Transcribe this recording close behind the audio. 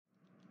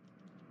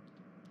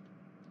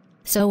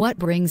So what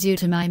brings you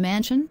to my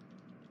mansion?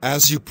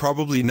 As you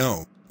probably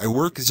know, I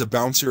work as a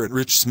bouncer at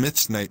Rich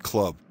Smith's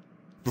nightclub.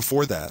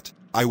 Before that,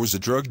 I was a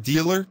drug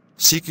dealer,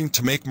 seeking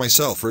to make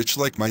myself rich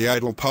like my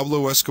idol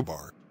Pablo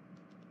Escobar.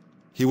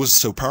 He was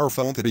so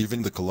powerful that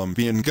even the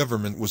Colombian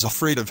government was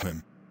afraid of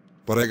him.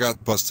 But I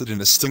got busted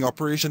in a sting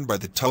operation by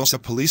the Tulsa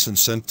police and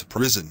sent to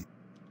prison.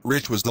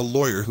 Rich was the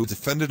lawyer who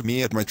defended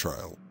me at my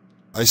trial.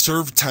 I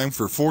served time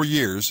for 4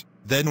 years,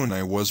 then when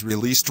I was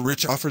released,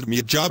 Rich offered me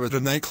a job at a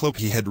nightclub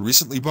he had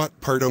recently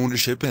bought part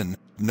ownership in,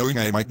 knowing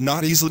I might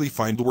not easily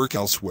find work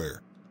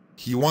elsewhere.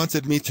 He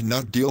wanted me to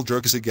not deal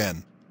drugs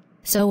again.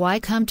 So why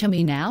come to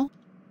me now?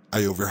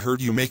 I overheard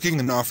you making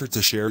an offer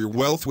to share your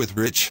wealth with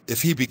Rich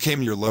if he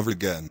became your lover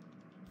again.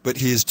 But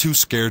he is too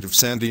scared of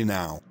Sandy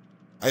now.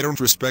 I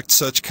don't respect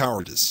such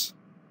cowardice.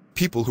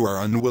 People who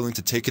are unwilling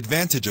to take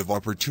advantage of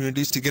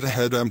opportunities to get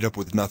ahead end up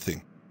with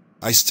nothing.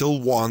 I still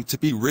want to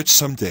be rich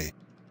someday.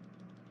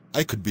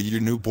 I could be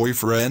your new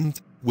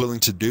boyfriend, willing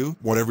to do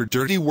whatever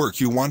dirty work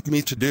you want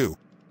me to do.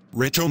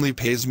 Rich only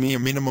pays me a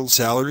minimal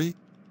salary.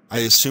 I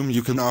assume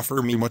you can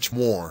offer me much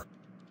more.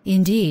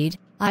 Indeed,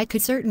 I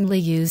could certainly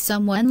use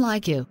someone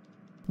like you.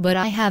 But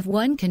I have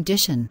one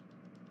condition.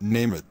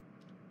 Name it.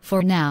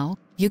 For now,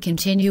 you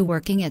continue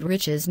working at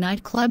Rich's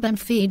nightclub and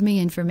feed me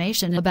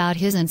information about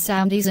his and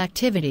Sandy's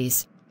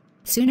activities.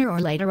 Sooner or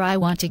later I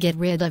want to get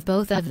rid of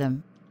both of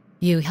them.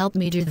 You help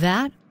me do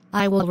that,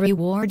 I will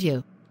reward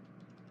you.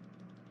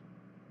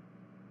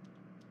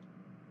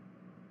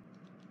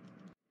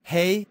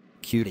 Hey,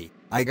 cutie,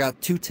 I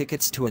got 2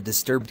 tickets to a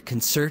Disturbed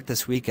concert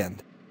this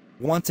weekend.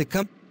 Want to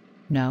come?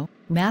 No,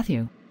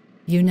 Matthew.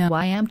 You know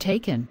I am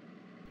taken.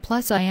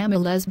 Plus I am a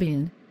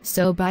lesbian,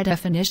 so by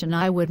definition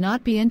I would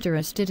not be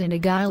interested in a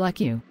guy like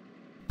you.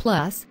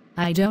 Plus,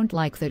 I don't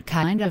like that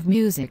kind of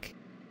music.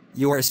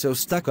 You are so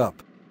stuck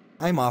up.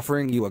 I'm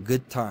offering you a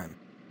good time.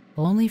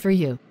 Only for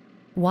you.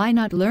 Why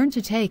not learn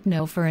to take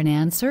no for an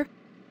answer?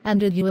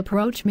 And did you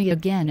approach me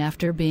again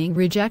after being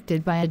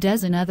rejected by a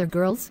dozen other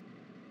girls?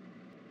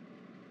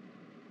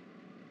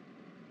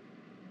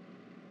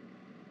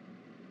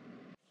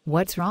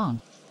 What's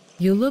wrong?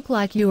 You look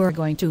like you are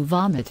going to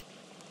vomit.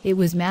 It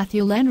was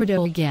Matthew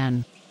Leonardo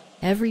again.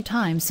 Every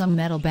time some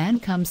metal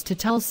band comes to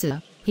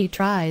Tulsa, he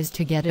tries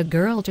to get a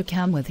girl to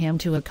come with him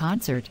to a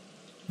concert.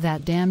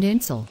 That damned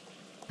incel.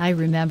 I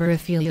remember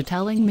Ophelia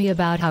telling me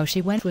about how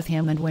she went with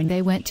him, and when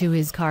they went to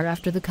his car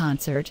after the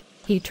concert,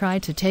 he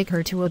tried to take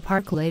her to a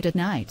park late at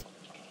night.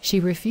 She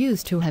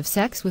refused to have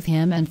sex with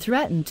him and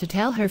threatened to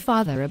tell her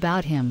father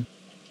about him.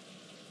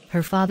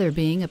 Her father,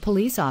 being a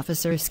police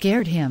officer,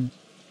 scared him.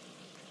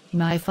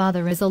 My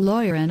father is a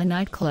lawyer and a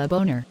nightclub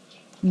owner.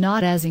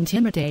 Not as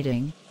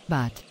intimidating,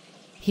 but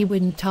he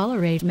wouldn't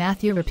tolerate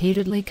Matthew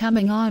repeatedly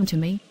coming on to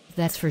me,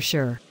 that's for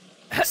sure.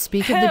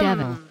 Speak of the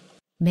devil.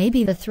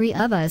 Maybe the 3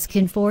 of us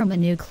can form a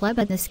new club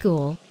at the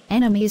school,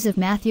 Enemies of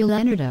Matthew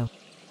Leonardo.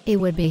 It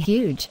would be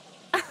huge.